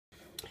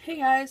Hey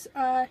guys,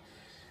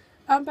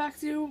 I'm back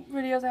to do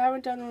videos. I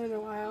haven't done one in a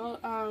while.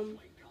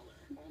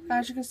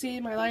 As you can see,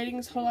 my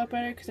lighting's a whole lot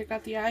better because I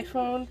got the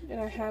iPhone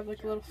and I have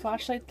like a little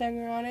flashlight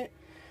thing on it.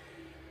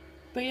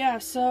 But yeah,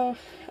 so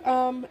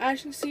as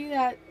you can see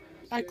that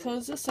I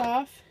closed this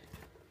off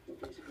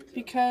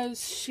because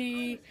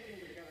she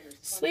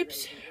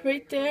sleeps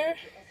right there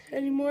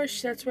anymore.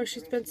 That's where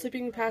she's been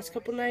sleeping the past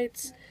couple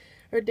nights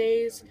or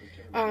days.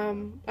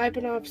 I've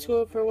been off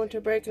school for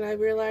winter break and I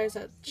realized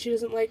that she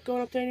doesn't like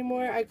going up there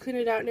anymore. I cleaned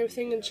it out and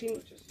everything, and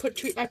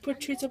I put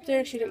treats up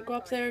there. She didn't go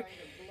up there,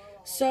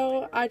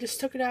 so I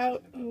just took it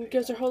out and it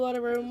gives her a whole lot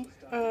of room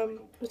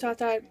without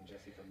that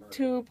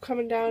tube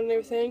coming down and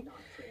everything.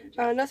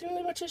 Nothing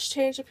really much has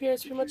changed up here.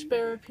 It's pretty much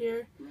bare up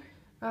here.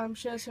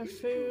 She has her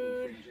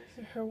food,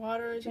 her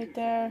water is right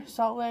there,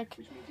 salt lick,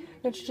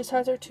 and she just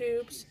has her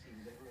tubes.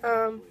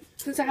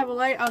 Since I have a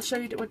light, I'll show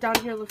you what down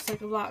here looks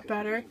like a lot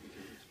better.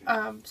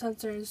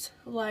 Since there's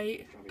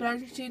light, but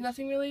as you can see,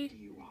 nothing really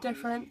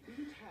different.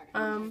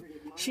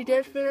 She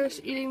did finish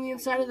eating the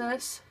inside of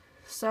this,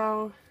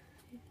 so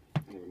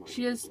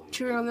she is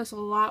chewing on this a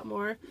lot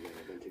more.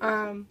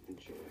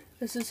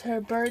 This is her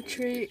bird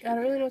treat. I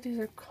don't really know what these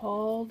are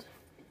called.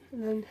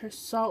 And then her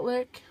salt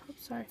lick.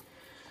 Oops, sorry.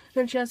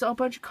 Then she has a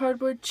bunch of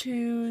cardboard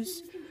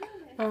chews,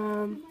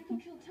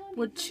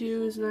 wood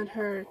chews, and then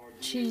her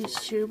cheese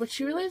chew. But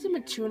she really hasn't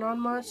been chewing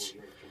on much,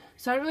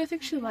 so I don't really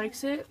think she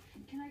likes it.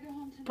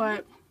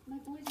 But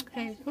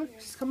hey, look,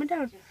 she's coming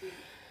down.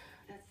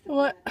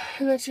 What?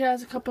 And then she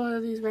has a couple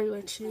of these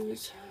regular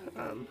chews,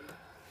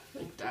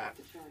 like that.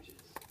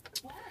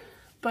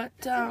 But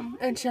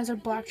and she has her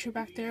black chew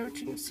back there,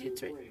 which you can see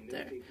it's right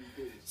there.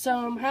 So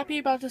I'm happy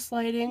about this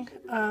lighting.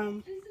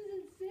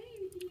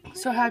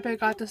 So happy I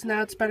got this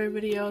now. It's better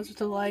videos with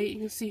the light. You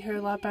can see her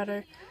a lot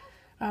better.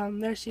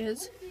 There she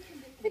is.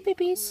 Hey,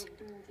 babies.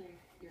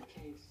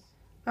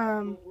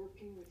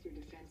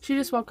 She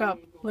just woke up,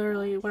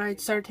 literally, when I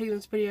started taking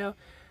this video.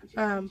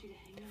 But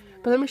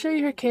let me show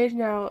you her cage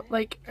now,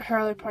 like her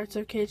other parts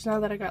of her cage, now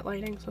that I got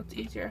lighting, so it's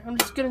easier. I'm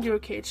just going to do a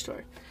cage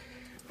tour.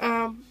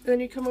 Then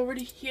you come over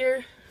to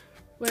here,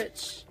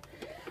 which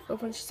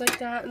opens just like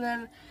that, and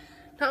then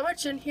not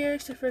much in here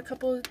except for a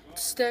couple of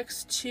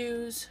sticks,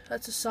 chews,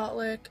 that's a salt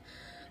lick.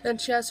 Then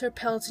she has her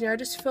pellets in here. I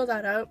just fill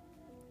that up.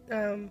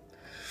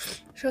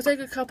 She'll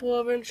take a couple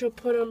over and she'll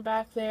put them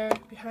back there,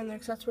 behind there,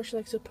 because that's where she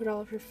likes to put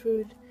all of her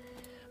food.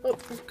 Oh, I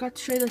forgot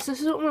to show you this.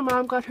 This is what my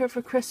mom got her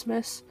for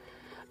Christmas.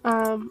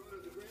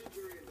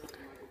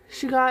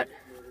 She got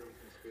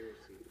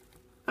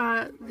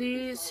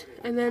these,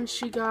 and then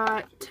she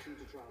got,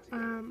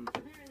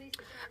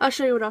 I'll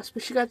show you what else,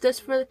 but she got this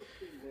for,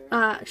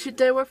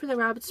 they were for the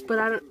rabbits,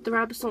 but the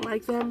rabbits don't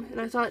like them, and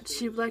I thought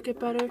she would like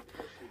it better.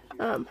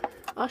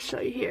 I'll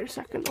show you here in a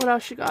second what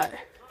else she got.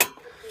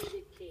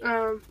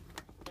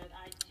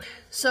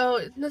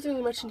 So, nothing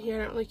really much in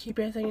here. I don't really keep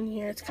anything in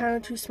here. It's kind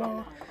of too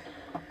small.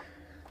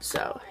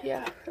 So,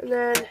 yeah. And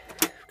then,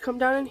 come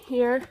down in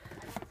here.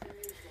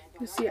 You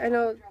can see, I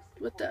know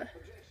with the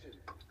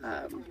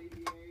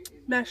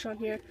mesh on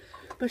here,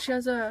 but she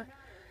has a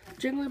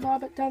jiggly ball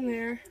back down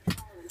there.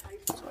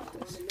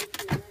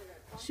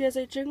 She has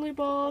a jiggly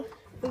ball,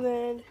 and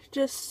then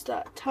just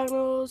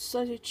tunnels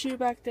as you chew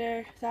back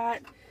there,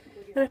 that.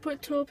 And I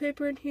put toilet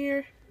paper in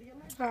here,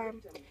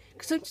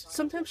 because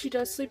sometimes she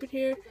does sleep in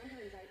here.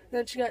 And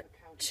then she got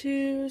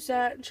chews,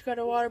 that, and she got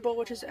a water bowl,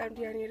 which is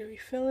empty. I need to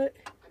refill it.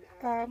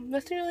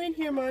 Nothing really in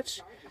here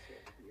much.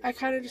 I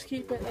kind of just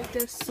keep it like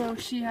this so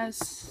she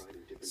has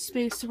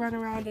space to run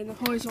around, and the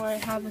whole reason why I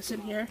have this in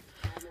here.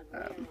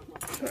 I'm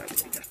gonna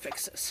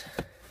fix this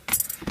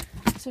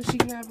so she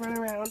can run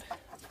around.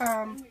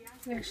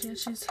 There she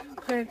is. She's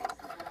trying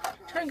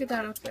to get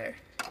that up there.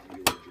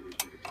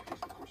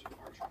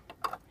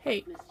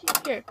 Hey,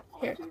 here,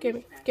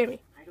 gimme.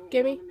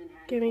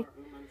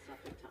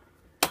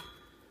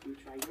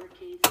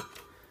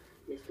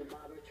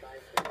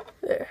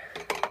 There.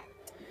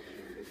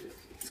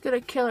 It's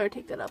gonna kill her.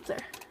 Take that up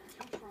there.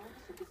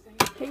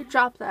 Hey,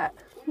 drop that.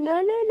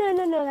 No,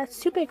 that's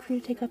too big for you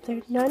to take up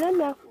there.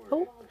 No.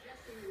 Oh.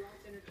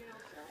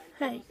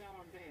 Hey.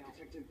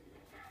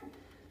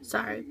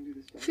 Sorry.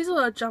 She's a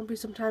little jumpy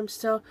sometimes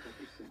still.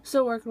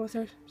 Still working with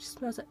her. She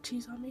smells that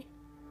cheese on me.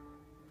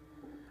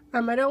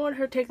 I don't want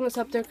her taking this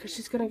up there because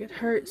she's gonna get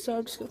hurt, so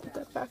I'm just gonna put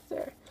that back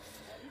there.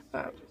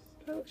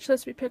 She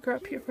lets me pick her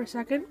up here for a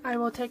second. I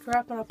will take her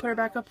up and I'll put her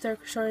back up there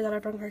to show you that I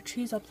brought her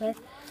cheese up there.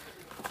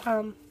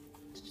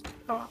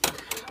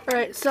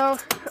 Alright, so,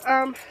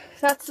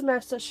 that's the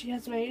mess that she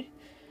has made.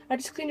 I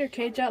just cleaned her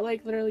cage out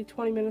like literally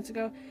 20 minutes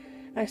ago.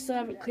 I still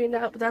haven't cleaned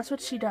out, but that's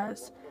what she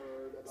does.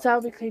 So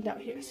I'll be cleaned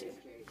out here soon.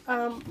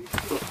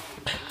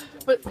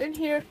 But in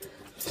here,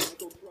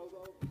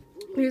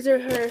 these are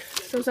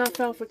those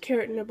alfalfa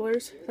carrot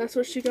nibblers. That's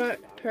what she got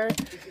her.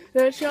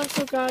 Then she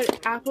also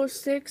got apple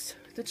sticks,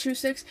 the chew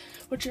sticks,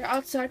 which are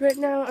outside right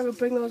now. I will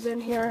bring those in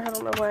here. I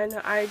don't know when.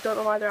 I don't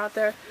know why they're out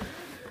there.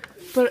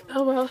 But,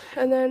 oh well.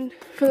 And then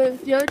for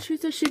the other chews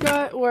that she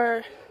got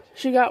more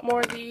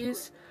of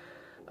these,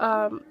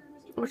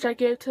 which I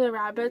gave to the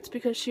rabbits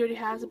because she already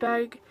has a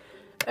bag.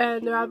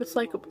 And the rabbits,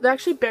 like, they're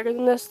actually bigger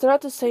than this. They're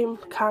not the same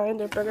kind,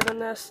 they're bigger than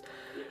this.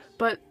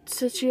 But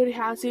since she already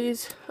has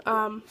these,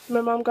 my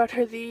mom got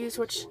her these,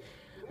 which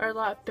are a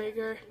lot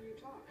bigger,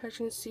 as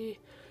you can see.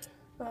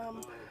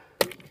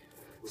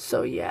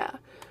 So yeah.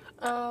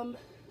 What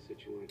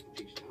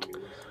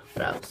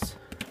else?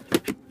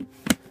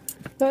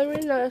 Nothing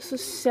really nice to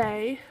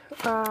say.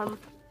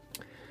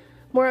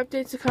 More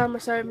updates to come. I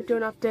started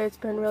doing updates.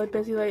 Been really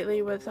busy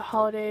lately with the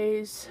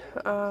holidays.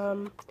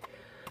 Been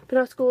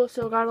out of school,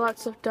 so got a lot of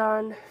stuff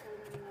done.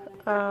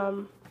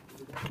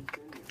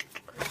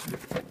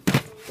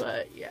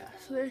 But yeah,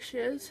 so there she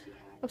is.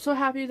 I'm so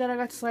happy that I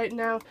got this light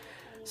now.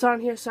 It's on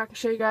here so I can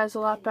show you guys a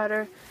lot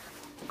better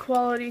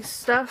quality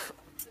stuff.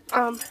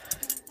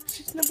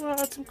 She's nibbling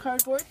on some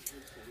cardboard.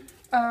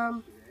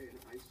 But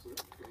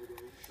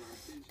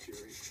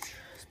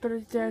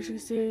right there, as you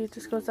can see, it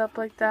just goes up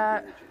like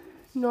that.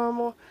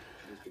 Normal.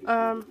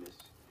 So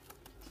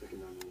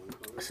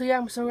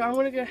yeah, so I'm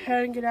gonna go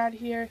ahead and get out of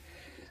here.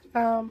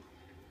 I'll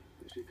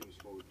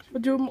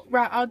do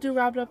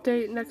rabbit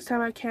update next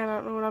time I can. I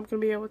don't know when I'm gonna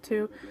be able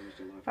to.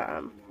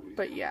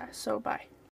 But yeah, so bye.